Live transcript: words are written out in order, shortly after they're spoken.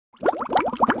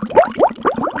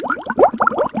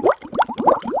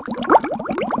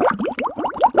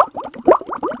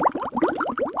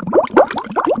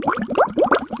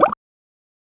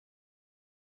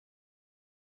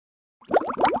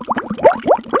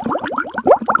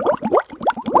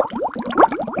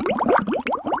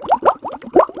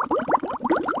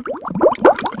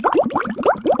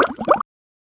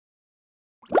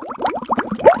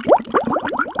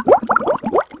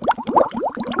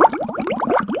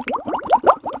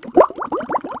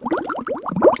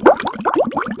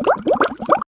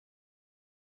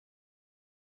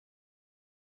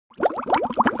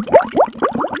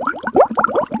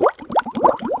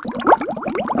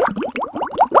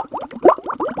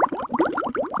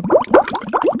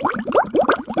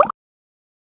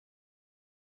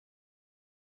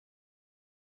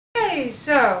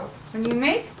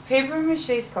paper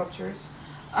mache sculptures,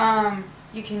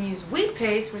 you can use wheat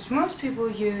paste, which most people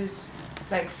use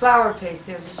like flour paste.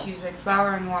 They'll just use like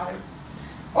flour and water.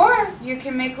 Or you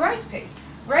can make rice paste.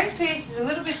 Rice paste is a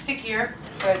little bit stickier,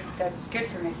 but that's good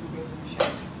for making paper mache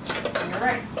in your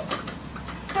rice.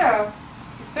 So,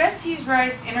 it's best to use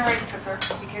rice in a rice cooker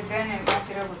because then it won't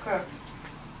get overcooked.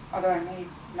 Although I made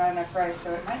not enough rice,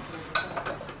 so it might get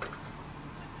overcooked.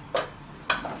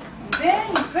 And then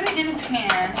you put it in a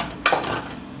pan.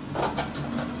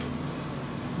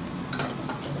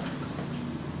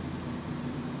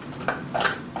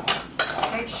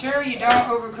 Make sure you don't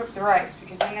overcook the rice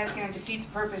because then that's going to defeat the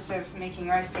purpose of making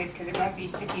rice paste because it won't be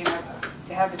sticky enough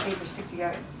to have the paper stick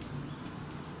together.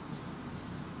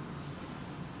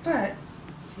 But,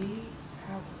 see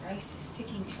how the rice is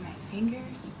sticking to my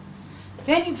fingers?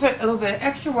 Then you put a little bit of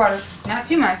extra water, not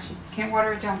too much, can't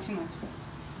water it down too much.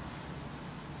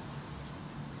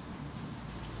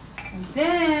 And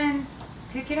then,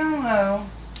 cook it on low.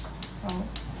 Oh.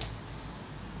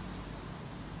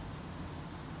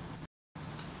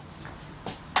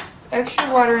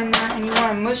 Extra water in there, and you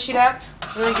want to mush it up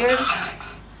really good.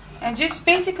 And just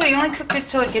basically only cook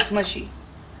this till it gets mushy,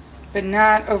 but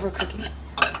not overcooking it.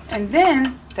 And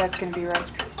then, that's going to be rice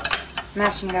paste.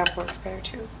 Mashing it up works better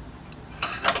too.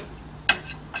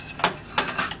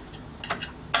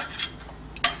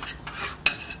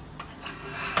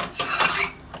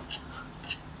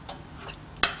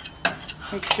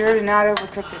 Make sure to not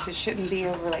overcook this. It shouldn't be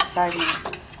over like 5 minutes.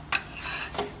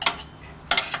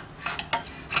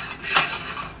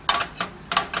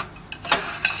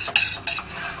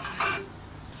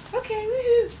 Okay,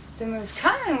 woohoo! The most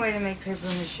common way to make paper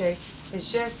mache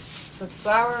is just with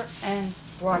flour and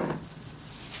water.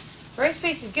 Rice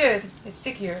paste is good. It's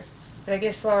stickier, but I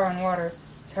guess flour and water,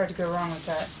 it's hard to go wrong with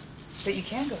that. But you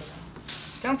can go wrong.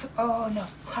 Don't put, oh no,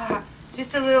 ha!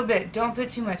 Just a little bit. Don't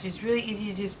put too much. It's really easy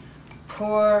to just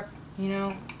pour, you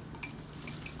know,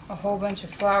 a whole bunch of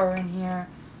flour in here,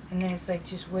 and then it's like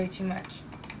just way too much.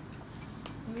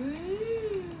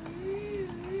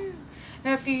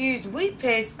 Now if you use wheat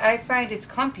paste, I find it's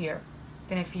clumpier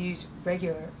than if you use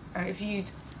regular. If you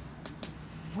use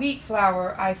wheat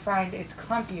flour, I find it's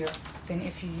clumpier than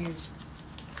if you use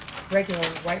regular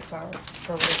white flour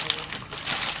for whatever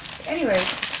reason. Anyway,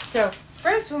 so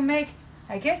first we'll make,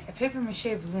 I guess, a paper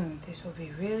mache balloon. This will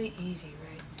be really easy,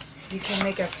 right? You can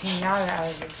make a piñata out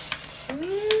of it.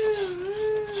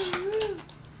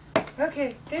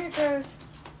 Okay, there it goes.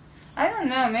 I don't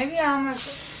know, maybe I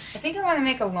think I want to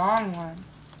make a long one.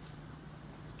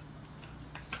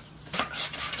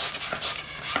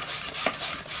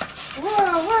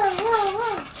 Whoa, whoa, whoa,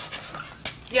 whoa.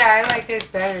 Yeah, I like this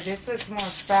better. This looks more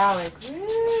phallic.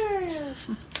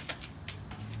 Woo.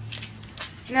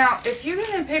 Now, if you're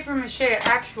going to paper mache an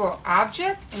actual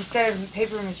object instead of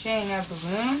paper macheing a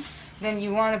balloon, then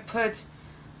you want to put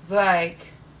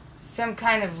like some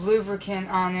kind of lubricant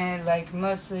on it, like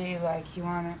mostly like you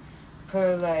want to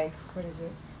put like, what is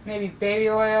it, maybe baby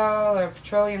oil or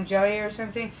petroleum jelly or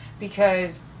something,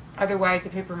 because otherwise the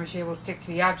paper mache will stick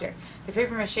to the object. The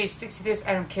paper mache sticks to this,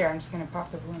 I don't care, I'm just going to pop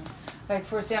the balloon. Like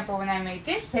for example, when I made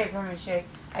this paper mache,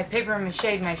 I paper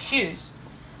mache'd my shoes,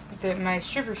 my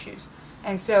stripper shoes.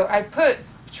 And so I put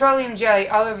petroleum jelly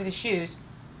all over the shoes,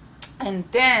 and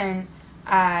then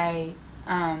I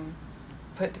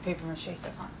put the paper mache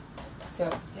stuff on. So,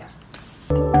 yeah.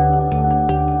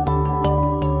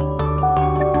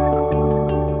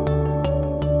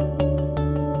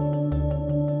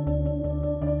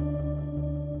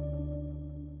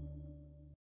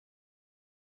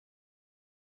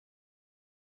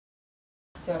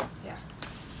 So, yeah.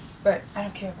 But I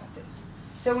don't care about this.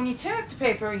 So when you tear up the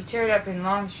paper, you tear it up in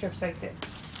long strips like this.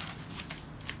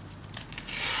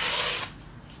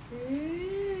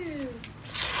 Ooh.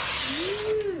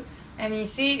 Ooh. And you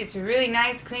see, it's a really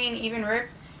nice, clean, even rip.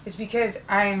 It's because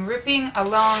I'm ripping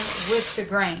along with the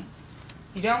grain.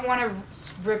 You don't want to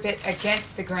rip it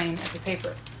against the grain of the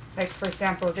paper. Like, for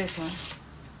example, this one.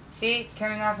 See, it's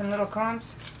coming off in little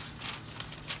clumps.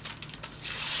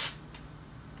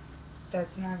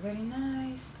 That's not very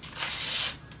nice.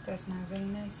 That's not very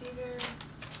nice either.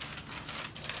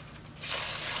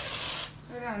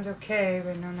 Well, that one's okay,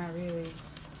 but no, not really.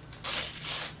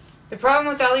 The problem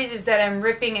with all these is that I'm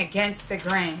ripping against the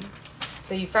grain.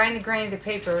 So you find the grain of the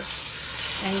paper,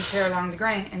 and you tear along the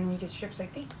grain, and then you get strips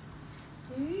like these.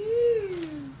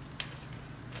 Ooh.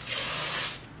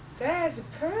 That's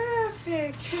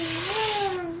perfect.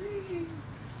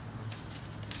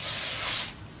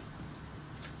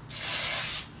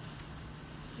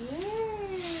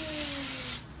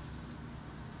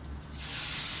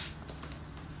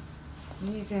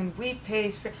 I'm using wheat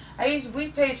paste for. I use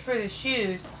wheat paste for the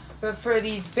shoes, but for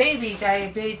these babies,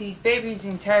 I made these babies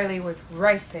entirely with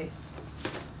rice paste.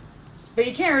 But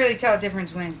you can't really tell a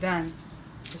difference when it's done.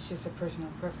 It's just a personal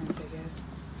preference, I guess.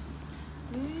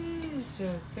 Ooh, so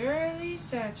thoroughly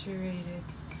saturated.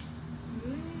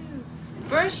 Ooh.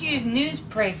 First use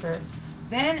newspaper.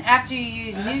 Then after you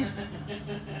use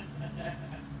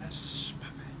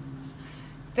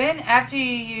Then after you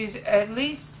use at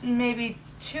least maybe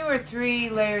 2 or 3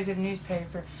 layers of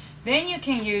newspaper, then you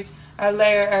can use a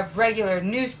layer of regular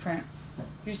newsprint.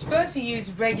 You're supposed to use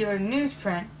regular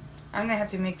newsprint. I'm going to have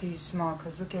to make these small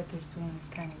because look at this balloon. It's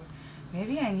kind of...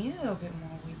 Maybe I need a little bit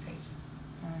more wheat paste.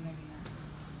 Or maybe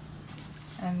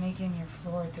not. I'm making your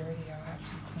floor dirty. I'll have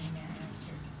to clean it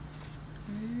after.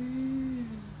 Ooh.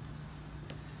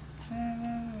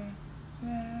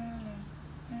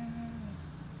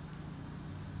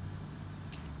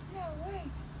 No way.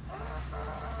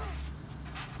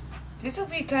 This will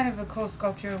be kind of a cool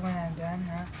sculpture when I'm done,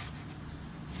 huh?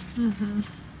 Mm-hmm.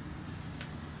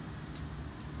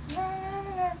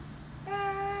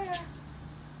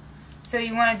 So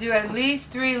you want to do at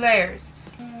least 3 layers.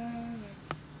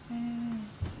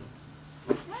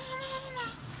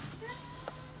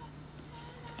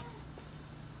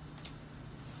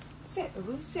 Sit,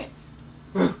 Ubu, sit.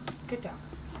 Good dog.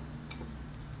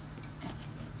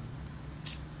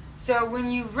 So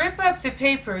when you rip up the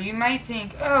paper, you might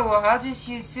think, oh, well, I'll just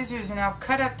use scissors and I'll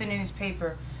cut up the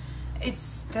newspaper.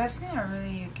 That's not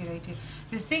really a good idea.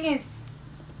 The thing is,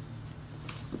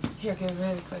 here, get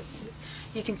really close to it.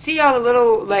 You can see all the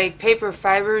little, like, paper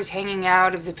fibers hanging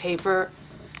out of the paper.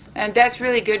 And that's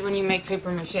really good when you make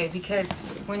paper mache, because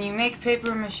when you make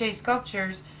paper mache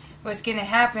sculptures, what's going to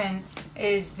happen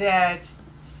is that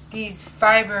these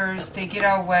fibers, they get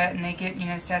all wet and they get, you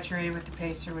know, saturated with the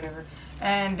paste or whatever.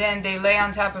 And then they lay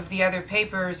on top of the other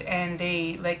papers and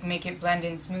they, like, make it blend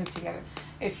in smooth together.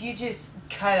 If you just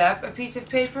cut up a piece of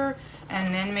paper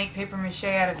and then make paper mache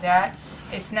out of that,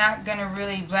 it's not going to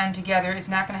really blend together. It's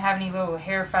not going to have any little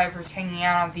hair fibers hanging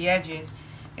out on the edges.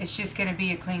 It's just going to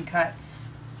be a clean cut.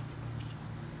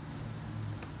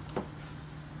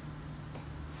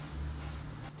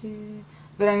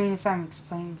 But I mean, if I'm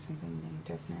explaining something, then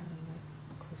definitely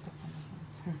like close up on my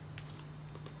hands.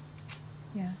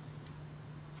 Yeah.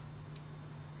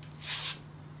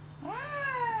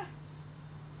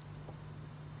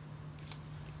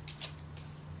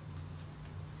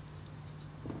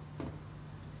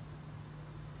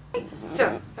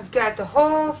 So, I've got the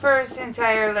whole first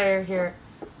entire layer here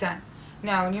done.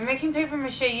 Now, when you're making paper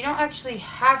mache, you don't actually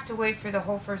have to wait for the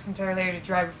whole first entire layer to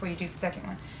dry before you do the second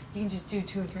one. You can just do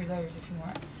 2 or 3 layers if you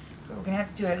want. But we're going to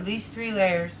have to do at least 3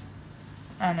 layers.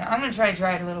 I don't know. I'm going to try to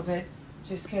dry it a little bit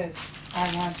just because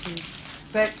I want to.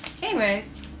 But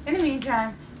anyways, in the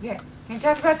meantime, okay, we can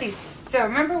talk about these. So,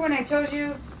 remember when I told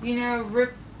you, you know,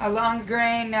 rip along the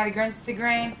grain, not against the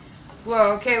grain?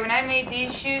 Well, okay, when I made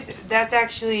these shoes, that's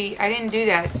actually, I didn't do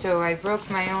that, so I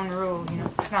broke my own rule, you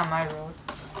know. It's not my rule.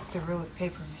 It's the rule of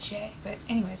paper mache. But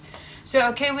anyways, so,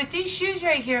 okay, with these shoes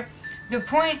right here, the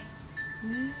point...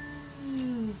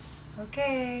 Ooh,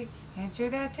 okay, answer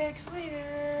that text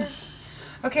later.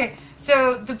 Okay,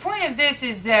 so the point of this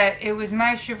is that it was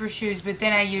my stripper shoes, but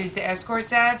then I used the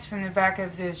escorts ads from the back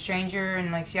of the Stranger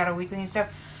and like Seattle Weekly and stuff.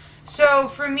 So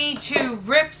for me to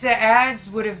rip the ads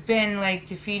would have been like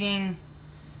defeating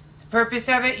the purpose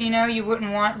of it, you know. You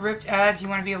wouldn't want ripped ads, you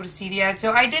want to be able to see the ads.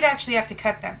 So I did actually have to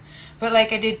cut them. But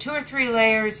like I did 2 or 3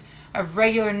 layers of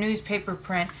regular newspaper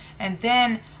print, and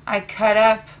then I cut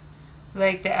up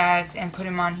like the ads and put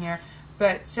them on here.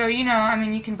 But so, you know, I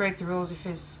mean, you can break the rules if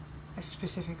it's a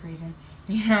specific reason,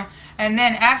 you know. And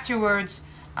then afterwards,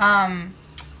 I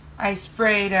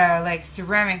sprayed like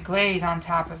ceramic glaze on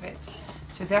top of it.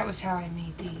 So that was how I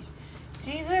made these.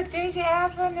 See, look, there's the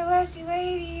app on the Lusty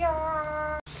Lady.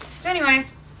 Aww. So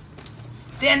anyways,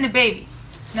 then the babies.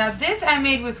 Now this I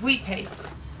made with wheat paste.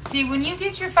 See, when you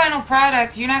get your final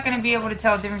product, you're not going to be able to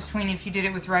tell the difference between if you did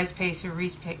it with rice paste or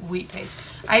wheat paste.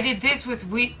 I did this with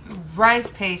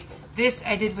rice paste. This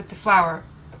I did with the flour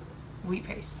wheat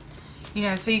paste. You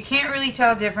know, so you can't really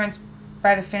tell a difference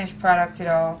by the finished product at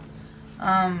all.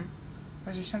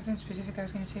 Was there something specific I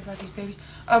was going to say about these babies?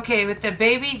 Okay, with the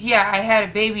babies, yeah, I had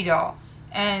a baby doll.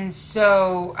 And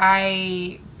so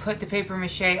I put the paper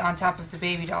mache on top of the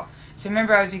baby doll. So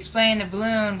remember, I was explaining the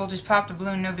balloon. We'll just pop the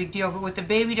balloon, no big deal. But with the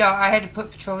baby doll, I had to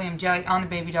put petroleum jelly on the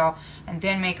baby doll and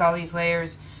then make all these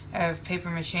layers of paper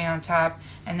mache on top.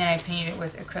 And then I painted it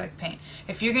with acrylic paint.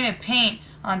 If you're going to paint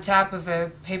on top of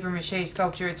a paper mache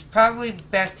sculpture, it's probably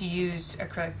best to use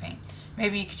acrylic paint.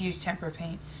 Maybe you could use tempera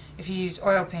paint. If you use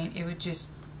oil paint, it would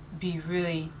just be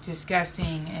really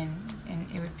disgusting, and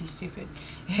it would be stupid.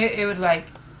 It would like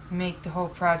make the whole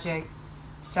project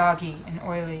soggy and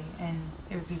oily, and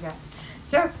it would be bad.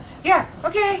 So yeah,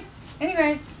 okay.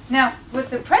 Anyways, now with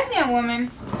the pregnant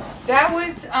woman, that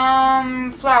was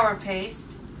flour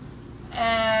paste,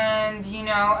 and you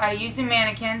know, I used a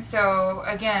mannequin. So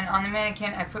again, on the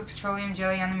mannequin, I put petroleum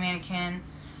jelly on the mannequin,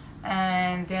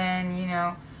 and then you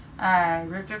know, I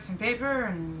ripped up some paper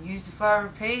and used the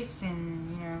flour paste,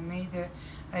 and you know, made the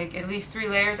like at least 3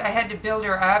 layers. I had to build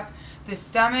her up. The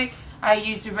stomach, I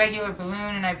used a regular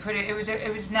balloon, and I put it. It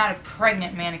was not a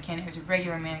pregnant mannequin. It was a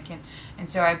regular mannequin, and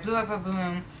so I blew up a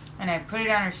balloon and I put it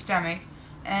on her stomach,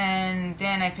 and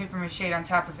then I paper mache'd on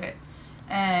top of it.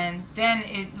 And then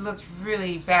it looked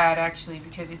really bad, actually,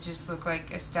 because it just looked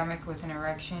like a stomach with an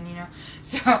erection, you know.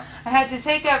 So I had to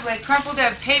take up like crumpled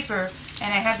up paper,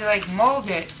 and I had to like mold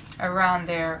it around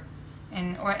there,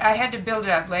 and or I had to build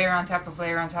it up layer on top of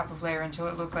layer on top of layer until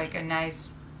it looked like a nice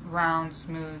round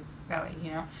smooth belly, you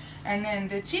know. And then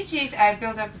the chi-chis, I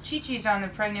built up the chi-chis on the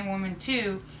pregnant woman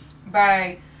too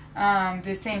by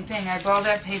the same thing. I balled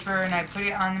up paper and I put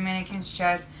it on the mannequin's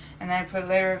chest, and I put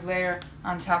layer of layer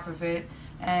on top of it.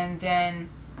 And then,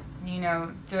 you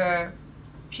know, the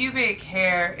pubic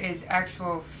hair is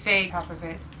actual fake top of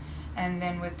it. And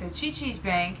then with the chi-chi's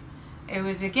bank, it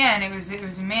was again, it was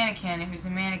a mannequin. It was the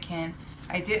mannequin.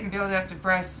 I didn't build up the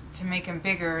breasts to make them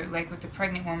bigger. Like with the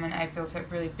pregnant woman, I built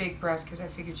up really big breasts because I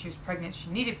figured she was pregnant. She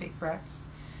needed big breasts.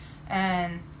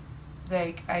 And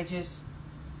like I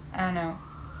don't know,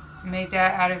 made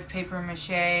that out of paper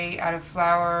mache, out of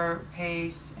flour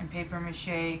paste and paper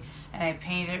mache, and I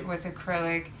painted it with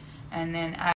acrylic, and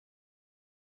then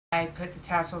I put the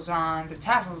tassels on. The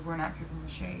tassels were not paper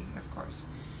mache, of course,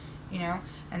 you know,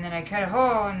 and then I cut a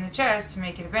hole in the chest to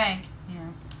make it a bank, you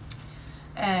know,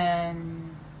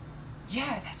 and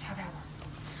yeah, that's how that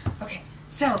worked. Okay,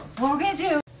 so what we're gonna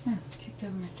do, kicked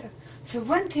over my stuff. So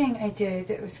one thing I did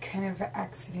that was kind of an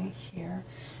accident here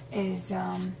is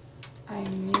I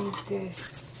made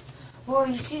this, well,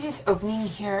 you see this opening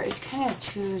here is kind of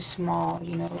too small,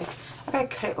 you know, like, I gotta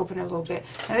cut it open a little bit.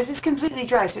 Now this is completely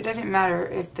dry, so it doesn't matter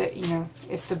if the, you know,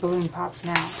 if the balloon pops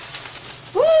now.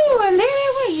 Woo, and there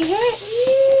it was, you hear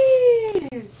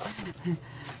it? Woo!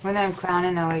 When I'm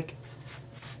clowning, I like,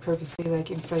 purposely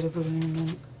like inflate a balloon and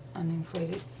then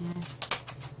uninflate it, you know.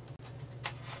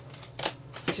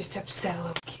 Just to upset a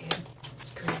little kid.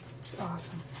 It's great, it's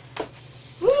awesome.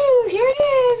 Woo, here it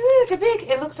is. Woo, it's a big,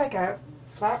 it looks like a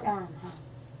flat worm, huh?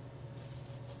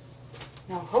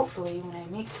 Now, hopefully, when I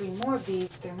make 3 more of these,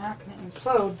 they're not going to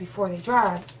implode before they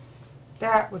dry.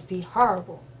 That would be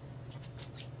horrible.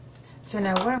 So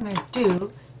now what I'm going to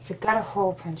do is I've got a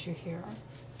hole puncher here.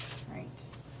 Right.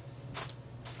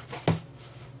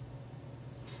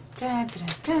 Dun, dun,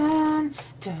 dun,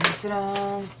 dun, dun,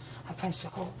 dun. I punched a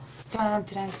hole. Dun,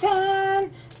 dun,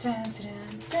 dun, dun,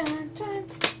 dun, dun, dun.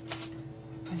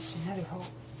 Punched another hole.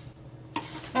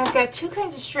 Now I've got 2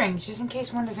 kinds of strings, just in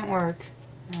case one doesn't work.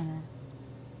 I don't know.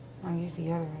 I'll use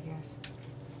the other, I guess.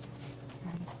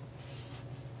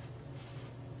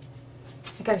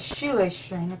 I got a shoelace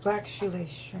string, a black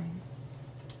shoelace string.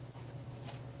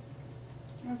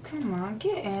 Oh, come on,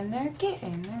 get in there, get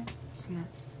in there. It's not.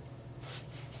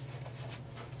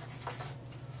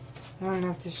 I don't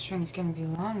know if this string's gonna be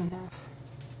long enough.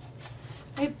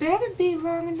 It better be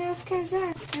long enough, cause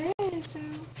I said so.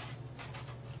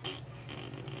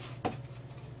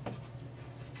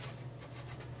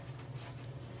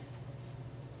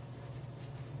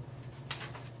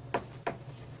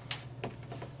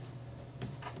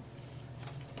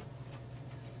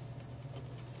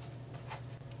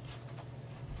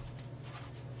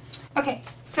 Okay,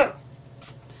 so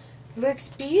looks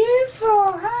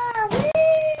beautiful, huh?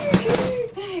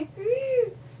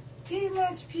 Woo! Too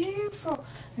much beautiful.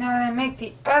 Now when I make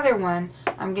the other one,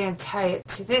 I'm going to tie it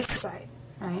to this side,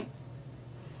 right?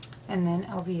 And then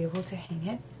I'll be able to hang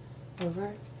it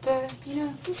over the, you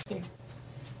know, hoop there.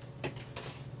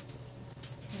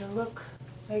 It'll look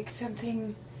like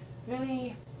something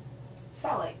really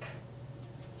phallic,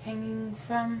 hanging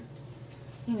from,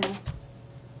 you know,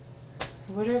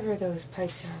 whatever those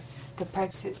pipes are. The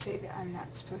pipes that say that I'm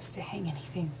not supposed to hang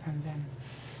anything from them.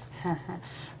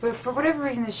 But for whatever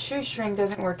reason, the shoestring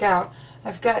doesn't work out.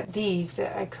 I've got these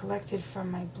that I collected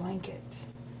from my blanket.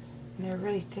 And they're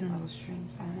really thin little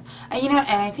strings. I don't know. And, you know,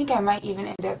 and I think I might even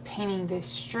end up painting this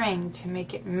string to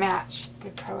make it match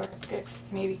the color of this.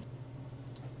 Maybe.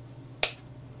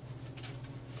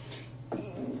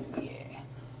 Yeah.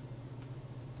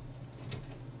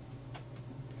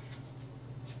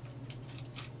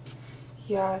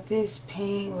 Yeah, this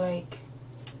paint, like,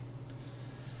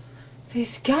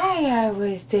 this guy I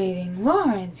was dating,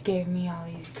 Lawrence, gave me all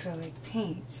these acrylic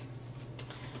paints.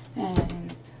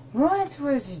 And Lawrence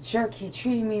was a jerk. He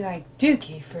treated me like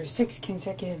Dookie for 6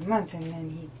 consecutive months, and then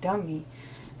he dumped me.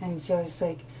 And so it's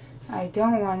like, I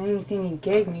don't want anything he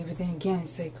gave me, but then again,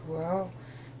 it's like, well,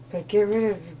 but get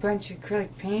rid of a bunch of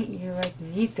acrylic paint, you like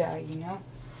need that, you know?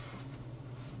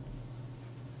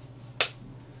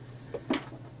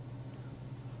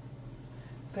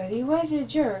 But he was a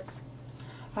jerk.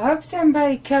 I hope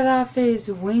somebody cut off his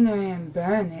wiener and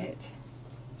burn it.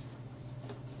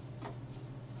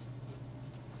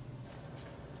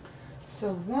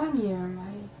 So one year,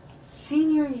 my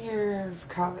senior year of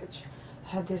college, I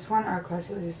had this one art class.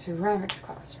 It was a ceramics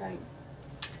class, right?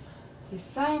 The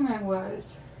assignment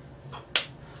was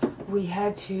we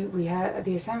had to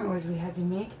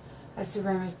make a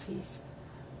ceramic piece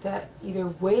that either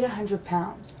weighed 100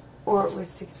 pounds or it was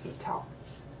 6 feet tall.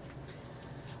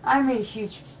 I made a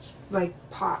huge,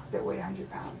 pot that weighed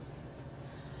 100 pounds.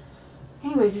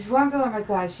 Anyways, this one girl in my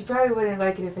class, she probably wouldn't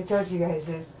like it if I told you guys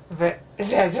this, but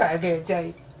that's what I'm going to tell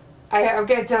you. I'm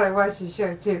going to tell her to watch the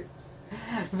show, too.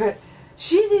 But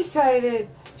she decided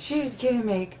she was going to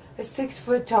make a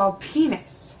 6-foot tall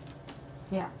penis.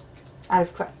 Yeah, out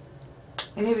of clay.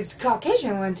 And it was a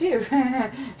Caucasian one, too.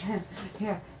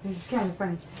 Yeah, this is kind of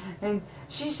funny. And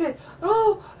she said,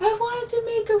 oh, I wanted to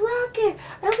make a rocket.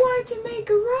 I wanted to make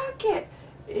a rocket.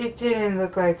 It didn't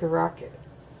look like a rocket.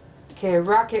 Okay, a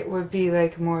rocket would be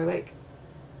more like,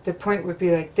 the point would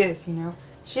be like this, you know.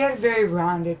 She had a very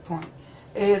rounded point.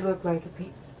 It looked like a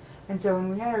penis. And so when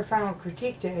we had our final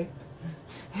critique day,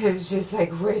 it was just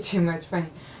way too much funny.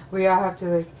 We all have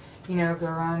to go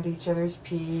around each other's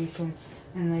piece and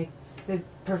the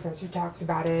professor talks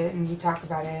about it and we talk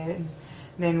about it and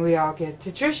then we all get to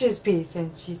Trisha's piece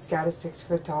and she's got a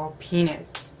 6-foot tall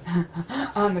penis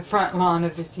on the front lawn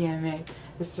of the CMA,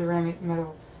 the Ceramic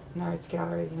Metal and Arts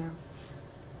Gallery, you know.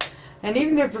 And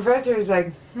even the professor is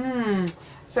like,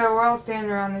 so we're all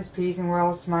standing around this piece and we're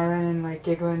all smiling and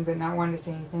giggling but not wanting to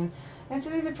say anything. And so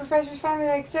then the professor's finally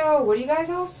like, so what are you guys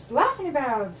all laughing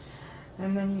about?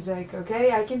 And then he's like,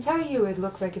 okay, I can tell you it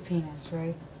looks like a penis,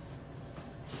 right?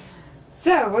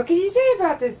 So, what can you say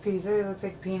about this piece? It looks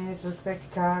like a penis, looks like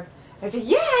a cock. I said,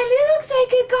 yeah, and it looks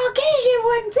like a Caucasian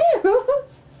one too!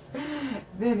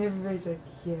 Then everybody's like,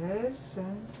 yes,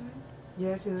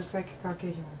 yes, it looks like a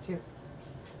Caucasian one too.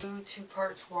 2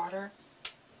 parts water.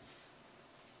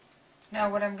 Now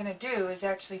what I'm going to do is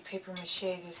actually paper mache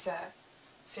this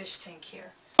fish tank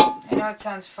here. I know it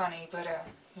sounds funny, but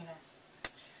you know,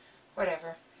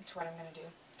 whatever. It's what I'm going to do.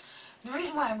 And the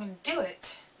reason why I'm going to do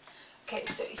it, okay,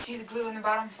 so you see the glue in the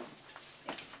bottom?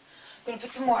 Yeah. I'm going to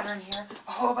put some water in here,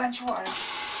 a whole bunch of water.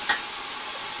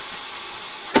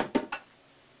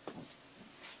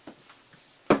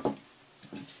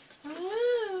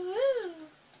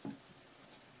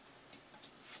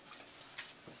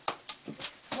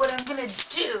 What I'm going to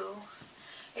do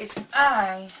is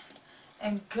I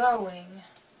am going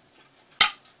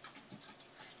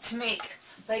to make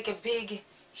a big,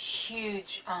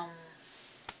 huge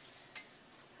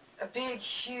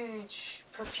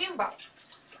perfume bottle.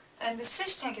 And this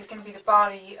fish tank is going to be the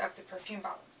body of the perfume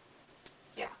bottle.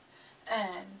 Yeah.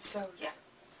 And so, yeah.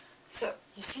 So,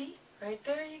 you see? Right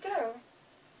there you go.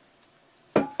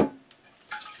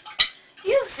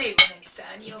 You'll see when it's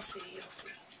done. You'll see. You'll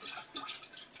see.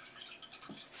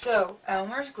 So,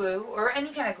 Elmer's glue, or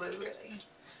any kind of glue really,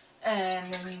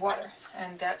 and then water,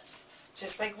 and that's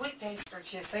just like wheat paste, or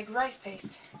just like rice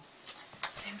paste.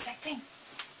 Same exact thing.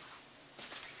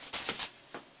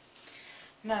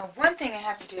 Now, one thing I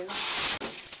have to do,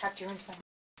 rinse my mouth.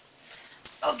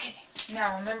 Okay,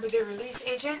 now remember the release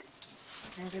agent?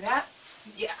 Remember that?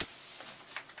 Yeah.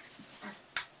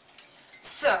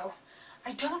 So,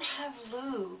 I don't have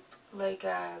lube, like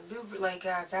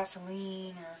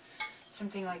Vaseline or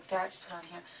something like that to put on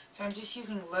here. So I'm just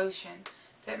using lotion.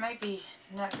 That might be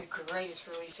not the greatest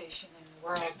release agent in the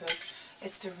world, but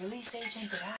it's the release agent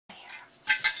that I have.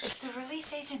 It's the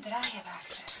release agent that I have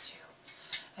access to.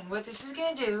 And what this is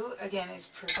going to do, again, is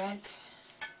prevent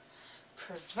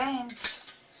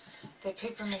the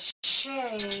paper mache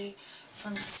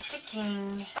from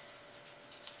sticking.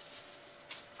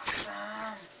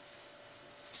 Awesome.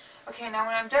 Okay, now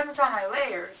when I'm done with all my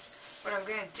layers, what I'm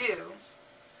going to do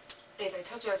is, I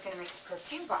told you I was going to make a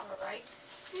perfume bottle, right?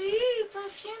 Ooh,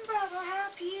 perfume bottle, how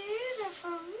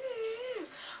beautiful. Ooh.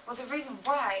 Well, the reason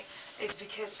why is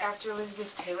because after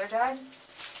Elizabeth Taylor died,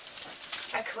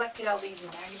 I collected all these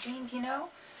magazines, you know,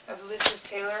 of Elizabeth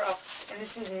Taylor. Oh, and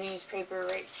this is newspaper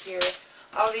right here.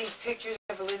 All these pictures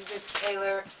of Elizabeth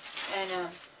Taylor and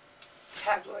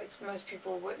tabloids. Most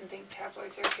people wouldn't think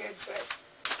tabloids are good, but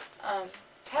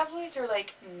tabloids are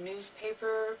like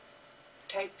newspaper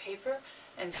type paper,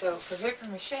 and so for paper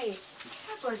mache,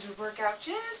 tabloids would work out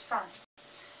just fine.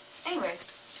 Anyways,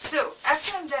 so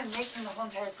after I'm done making the whole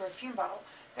entire perfume bottle,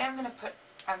 then I'm gonna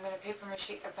paper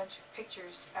mache a bunch of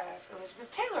pictures of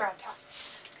Elizabeth Taylor on top.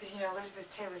 Because, you know, Elizabeth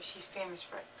Taylor, she's famous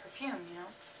for perfume, you know,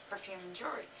 perfume and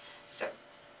jewelry. So,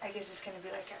 I guess it's going to be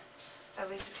like a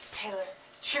Elizabeth Taylor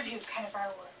tribute kind of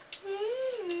artwork.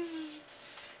 Woo!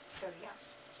 So, yeah.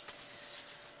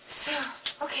 So,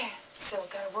 okay. So,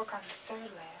 gotta work on the third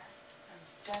layer. I'm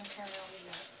done turning all these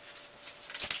up.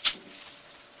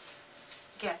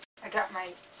 Again, I got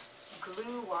my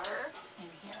glue water in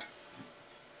here.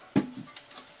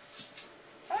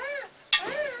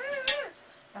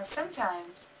 Now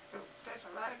sometimes, oh, there's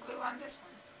a lot of glue on this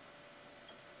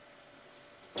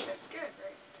one. That's good,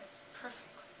 right? That's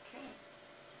perfectly good.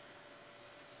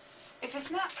 If it's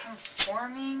not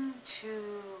conforming to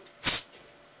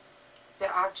the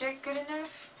object good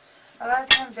enough, a lot of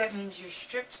times that means your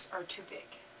strips are too big.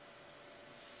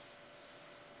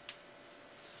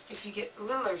 If you get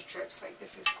littler strips, like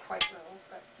this is quite little,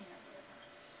 but you know, whatever,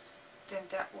 then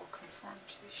that will conform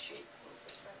to the shape a little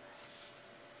bit better.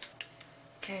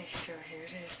 Okay, so here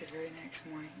it is the very next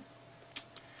morning.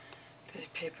 The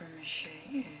paper mache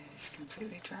is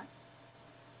completely dry.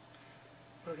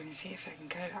 We're going to see if I can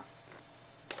cut it out.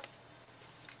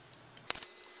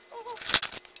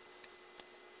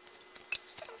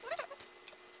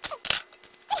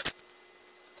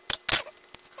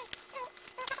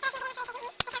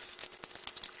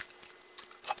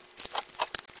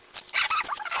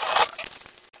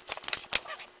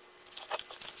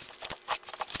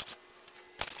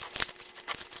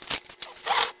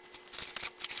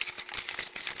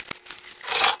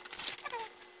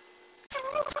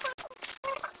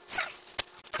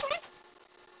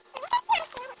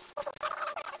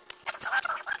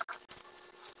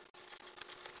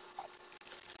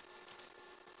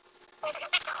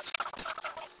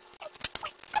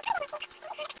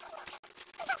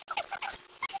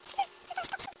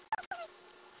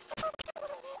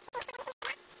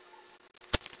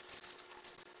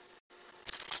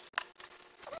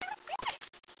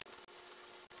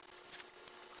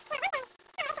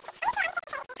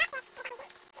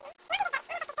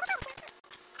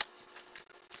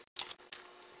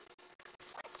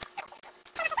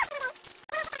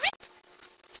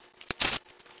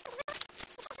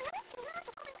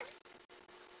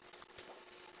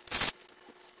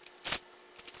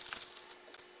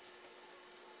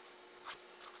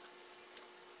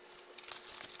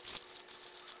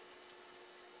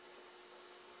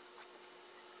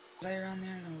 Layer on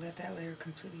there, I'm going to let that layer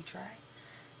completely dry.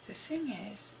 The thing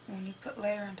is, when you put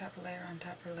layer on top of layer on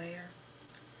top of layer,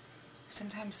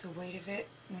 sometimes the weight of it,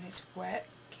 when it's wet,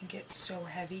 can get so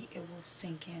heavy it will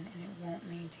sink in and it won't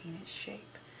maintain its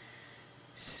shape.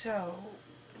 So,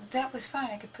 that was fine.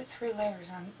 I could put 3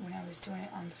 layers on when I was doing it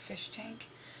on the fish tank,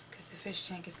 because the fish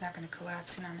tank is not going to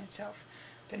collapse in on itself.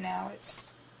 But now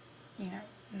it's, you know,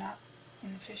 not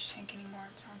in the fish tank anymore.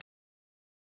 It's on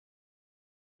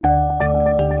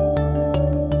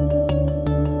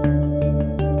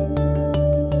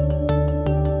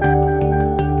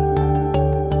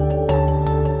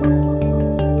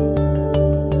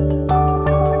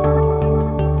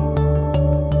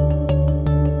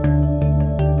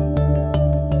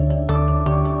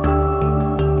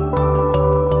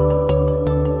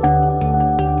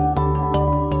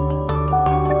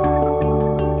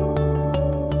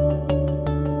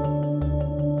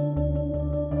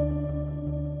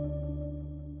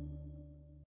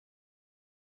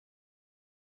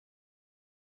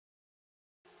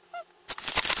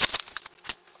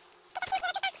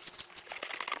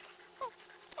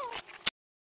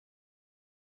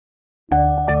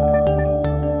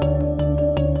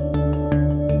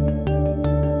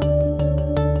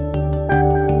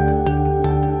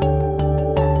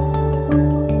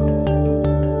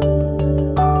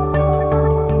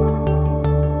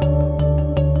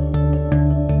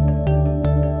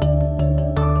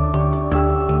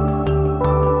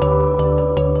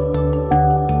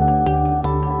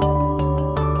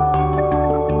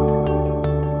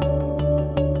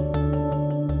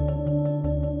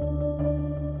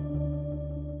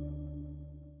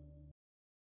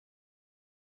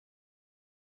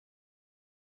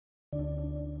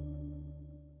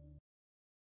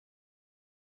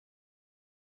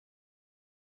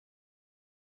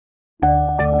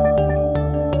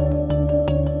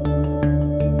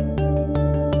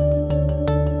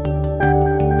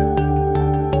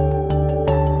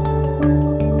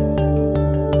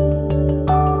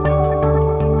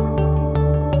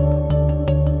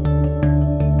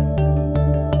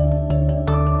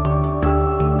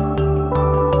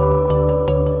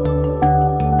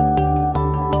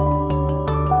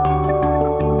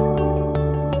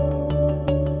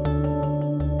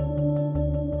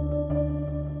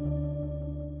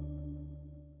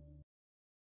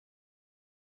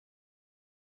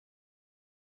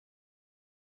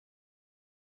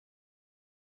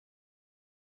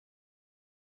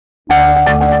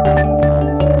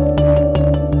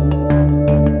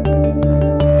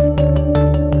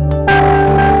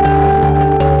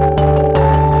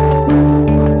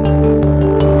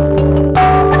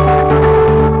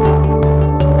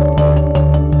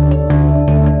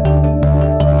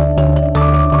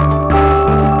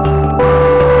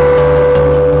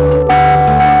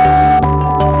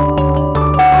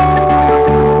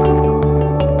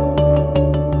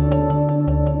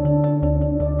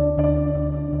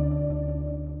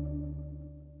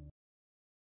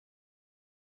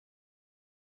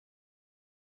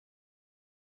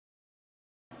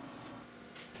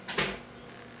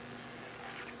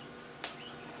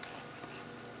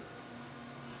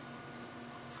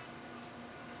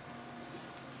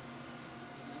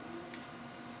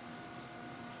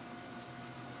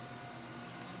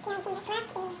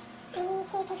that's left is I need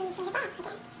to paper mache the ball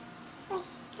again with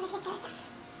Elizabeth Taylor stuff.